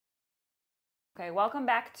Okay, welcome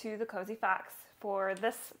back to the Cozy Fox. For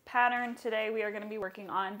this pattern today, we are going to be working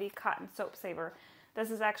on the Cotton Soap Saver. This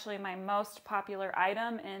is actually my most popular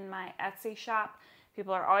item in my Etsy shop.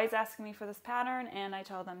 People are always asking me for this pattern, and I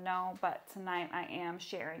tell them no, but tonight I am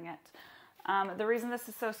sharing it. The reason this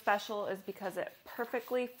is so special is because it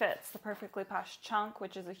perfectly fits the Perfectly Posh chunk,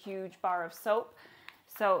 which is a huge bar of soap.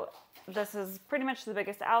 So this is pretty much the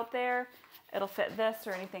biggest out there. It'll fit this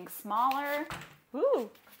or anything smaller. Ooh,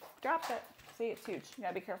 dropped it. See, it's huge. You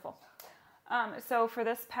gotta be careful. So for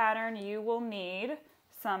this pattern, you will need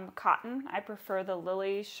some cotton. I prefer the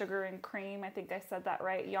Lily Sugar and Cream, I think I said that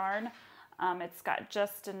right, yarn. It's got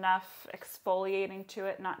just enough exfoliating to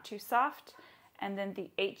it, not too soft. And then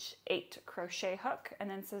the H8 crochet hook, and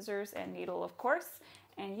then scissors and needle, of course.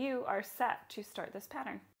 And you are set to start this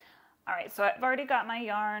pattern. All right, so I've already got my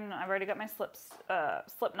yarn. I've already got my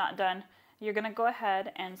slip knot done. You're gonna go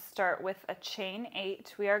ahead and start with a chain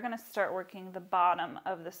 8. We are gonna start working the bottom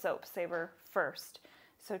of the soap saver first.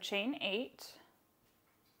 So chain 8.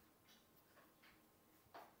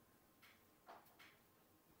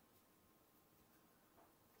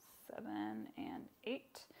 Seven and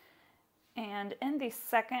 8. And in the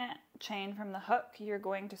second chain from the hook, you're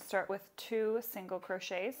going to start with 2 single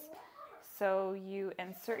crochets. So you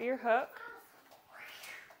insert your hook,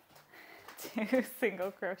 2 single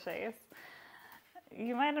crochets.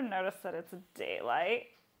 You might have noticed that it's daylight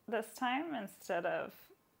this time instead of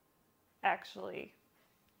actually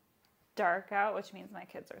dark out, which means my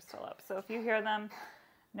kids are still up. So if you hear them,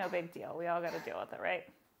 no big deal. We all got to deal with it, right?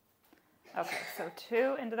 Okay, so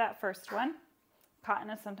 2 into that first one. Cotton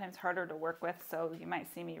is sometimes harder to work with, so you might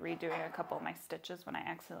see me redoing a couple of my stitches when I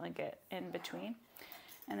accidentally get in between.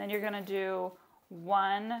 And then you're going to do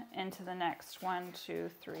 1 into the next 1, 2,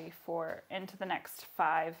 3, 4 into the next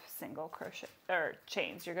 5 single crochet or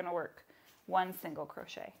chains. You're going to work 1 single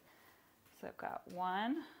crochet. So I've got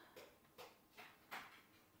 1,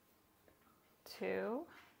 2,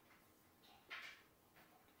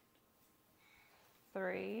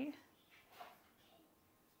 3,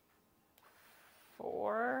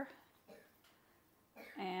 4,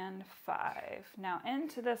 and 5. Now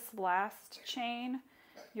into this last chain,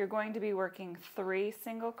 you're going to be working 3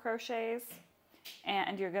 single crochets,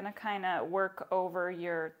 and you're going to kind of work over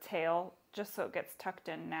your tail just so it gets tucked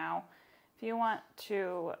in now. If you want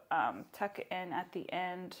to tuck it in at the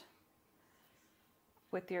end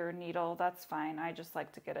with your needle, that's fine. I just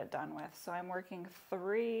like to get it done with. So I'm working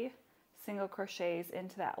 3 single crochets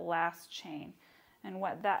into that last chain. And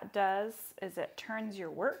what that does is it turns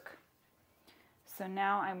your work. So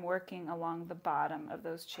now I'm working along the bottom of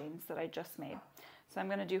those chains that I just made. So I'm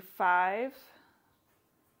going to do 5,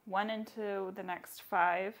 1 into the next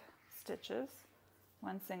 5 stitches,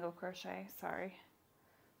 1 single crochet, sorry.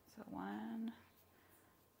 So 1,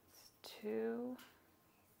 2,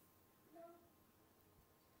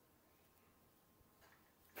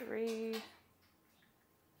 3,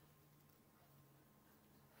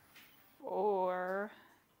 4,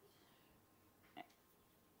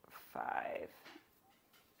 5.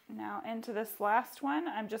 Now into this last one,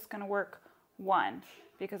 I'm just going to work 1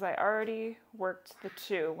 because I already worked the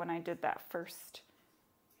 2 when I did that first,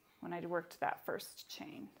 worked that first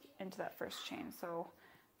chain, into that first chain. So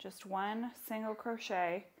just 1 single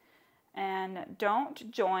crochet, and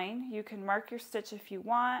don't join. You can mark your stitch if you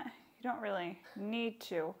want. You don't really need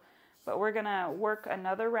to, but we're gonna work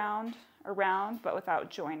another round around, but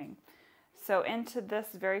without joining. So into this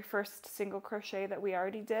very first single crochet that we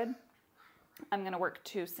already did, I'm gonna work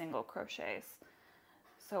 2 single crochets.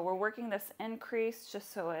 So we're working this increase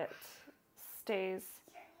just so it stays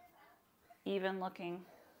even looking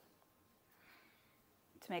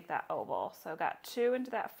to make that oval. So I've got 2 into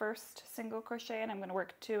that first single crochet, and I'm going to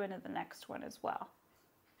work 2 into the next one as well.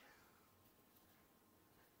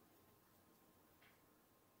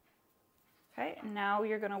 Okay, and now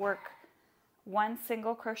you're going to work 1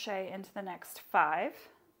 single crochet into the next 5.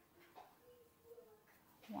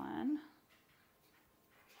 1,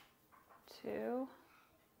 2,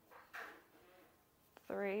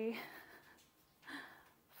 3,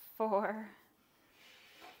 4,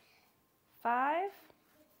 5.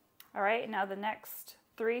 All right, now the next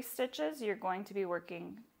 3 stitches, you're going to be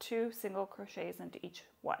working 2 single crochets into each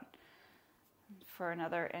one for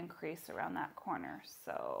another increase around that corner.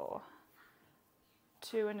 So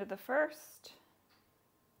 2 into the first,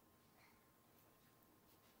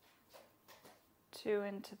 2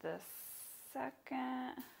 into the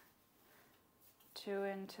second, 2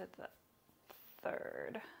 into the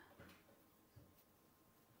third.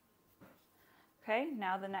 Okay,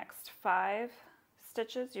 now the next 5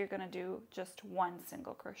 stitches, you're going to do just 1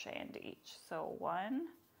 single crochet into each. So 1,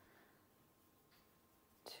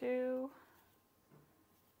 2,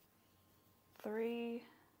 3,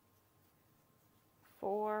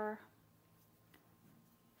 4,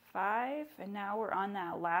 5, and now we're on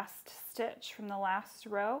that last stitch from the last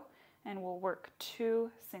row, and we'll work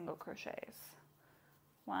 2 single crochets.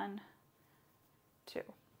 1, 2.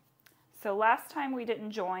 So last time we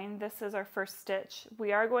didn't join. This is our first stitch.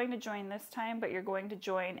 We are going to join this time, but you're going to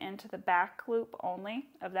join into the back loop only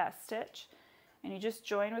of that stitch, and you just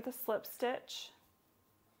join with a slip stitch,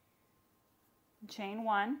 chain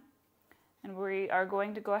 1, and we are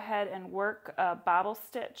going to go ahead and work a bobble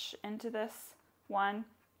stitch into this one.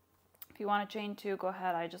 If you want to chain 2, go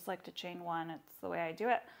ahead. I just like to chain 1. It's the way I do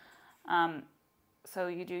it. So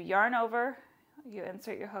you do yarn over, you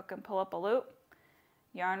insert your hook and pull up a loop,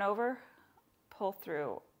 yarn over, pull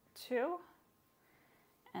through 2,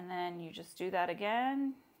 and then you just do that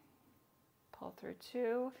again, pull through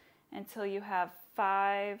 2 until you have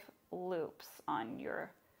 5 loops on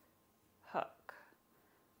your hook.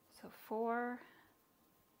 So 4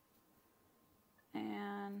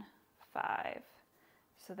 and 5.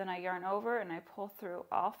 So then I yarn over and I pull through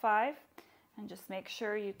all 5, and just make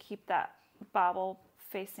sure you keep that bobble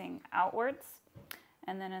facing outwards.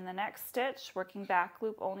 And then in the next stitch, working back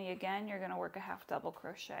loop only again, you're going to work a half double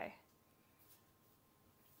crochet.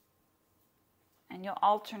 And you'll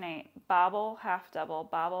alternate bobble, half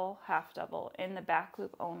double in the back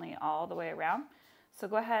loop only all the way around. So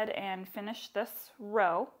go ahead and finish this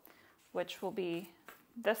row, which will be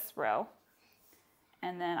this row,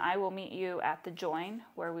 and then I will meet you at the join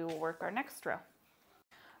where we will work our next row.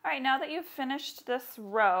 All right, now that you've finished this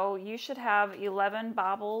row, you should have 11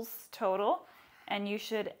 bobbles total, and you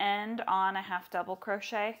should end on a half double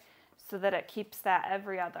crochet so that it keeps that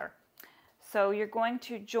every other. So you're going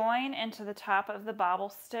to join into the top of the bobble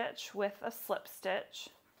stitch with a slip stitch.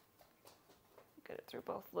 Get it through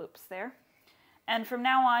both loops there. And from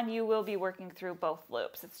now on, you will be working through both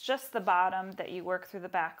loops. It's just the bottom that you work through the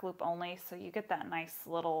back loop only, so you get that nice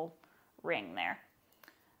little ring there.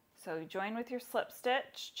 So you join with your slip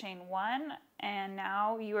stitch, chain 1, and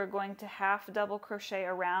now you are going to half double crochet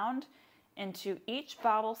around into each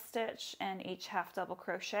bobble stitch and each half double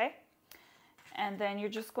crochet. And then you're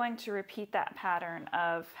just going to repeat that pattern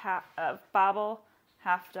of bobble,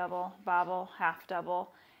 half double, bobble, half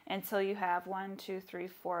double, until you have 1, 2, 3,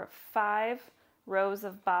 4, 5 rows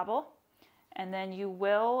of bobble. And then you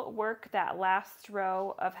will work that last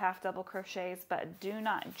row of half double crochets, but do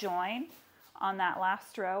not join on that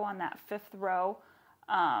last row, on that 5th row.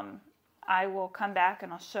 I will come back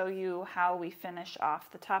and I'll show you how we finish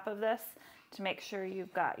off the top of this to make sure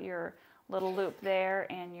you've got your little loop there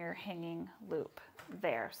and your hanging loop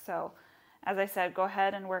there. So as I said, go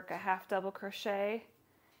ahead and work a half double crochet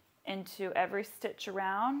into every stitch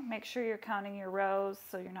around. Make sure you're counting your rows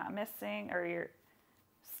so you're not missing, or your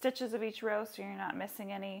stitches of each row so you're not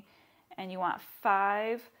missing any. And you want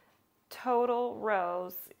 5 total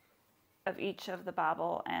rows of each of the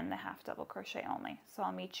bobble and the half double crochet only. So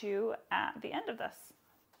I'll meet you at the end of this.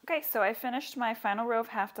 Okay, so I finished my final row of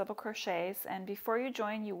half double crochets, and before you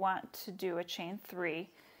join, you want to do a chain 3.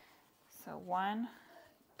 So 1,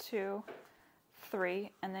 2,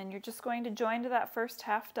 3, and then you're just going to join to that first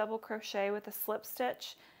half double crochet with a slip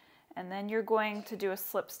stitch, and then you're going to do a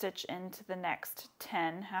slip stitch into the next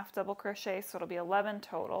 10 half double crochets, so it'll be 11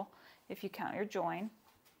 total if you count your join.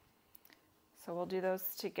 So we'll do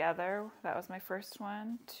those together. That was my first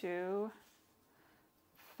one. 2,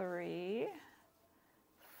 3,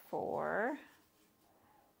 4,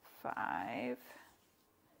 5,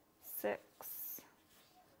 6,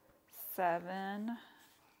 7,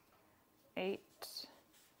 8,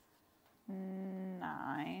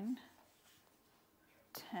 9,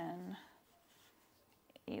 10,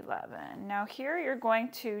 11. Now here you're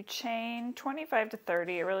going to chain 25 to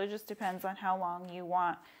 30. It really just depends on how long you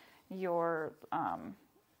want your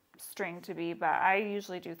string to be, but I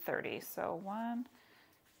usually do 30. So 1,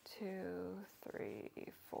 2, 3,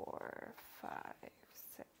 4, 5,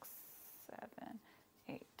 6, 7,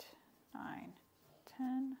 8, 9,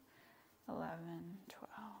 10, 11, 12,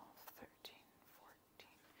 13, 14,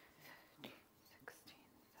 15, 16,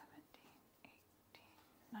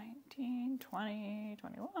 17, 18, 19, 20,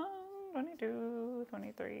 21, 22,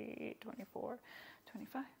 23, 24,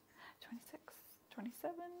 25, 26,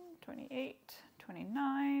 27, 28,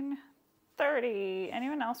 29, 30.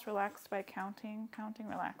 Anyone else relaxed by counting? Counting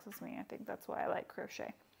relaxes me. I think that's why I like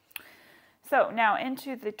crochet. So now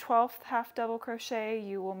into the 12th half double crochet,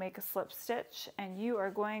 you will make a slip stitch, and you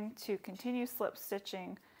are going to continue slip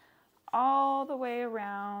stitching all the way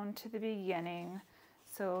around to the beginning.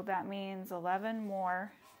 So that means 11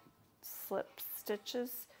 more slip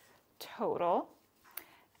stitches total.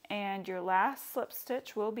 and your last slip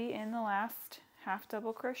stitch will be in the last half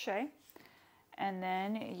double crochet, and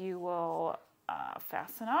then you will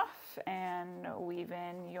fasten off and weave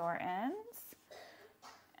in your ends,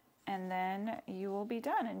 and then you will be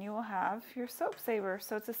done and you will have your soap saver.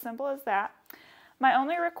 So it's as simple as that. My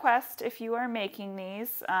only request, if you are making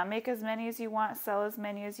these, make as many as you want, sell as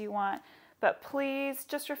many as you want, but please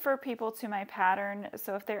just refer people to my pattern,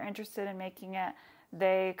 so if they're interested in making it,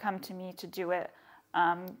 they come to me to do it.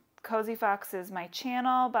 Cozy Fox is my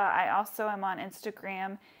channel, but I also am on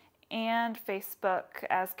Instagram and Facebook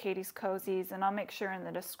as Katie's Cozies, and I'll make sure in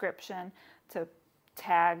the description to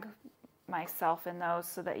tag myself in those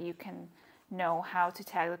so that you can know how to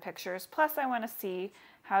tag the pictures. Plus, I want to see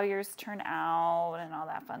how yours turn out and all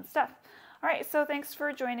that fun stuff. All right, so thanks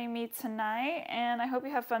for joining me tonight, and I hope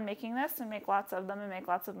you have fun making this and make lots of them and make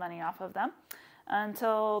lots of money off of them.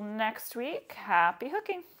 Until next week, happy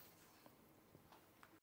hooking!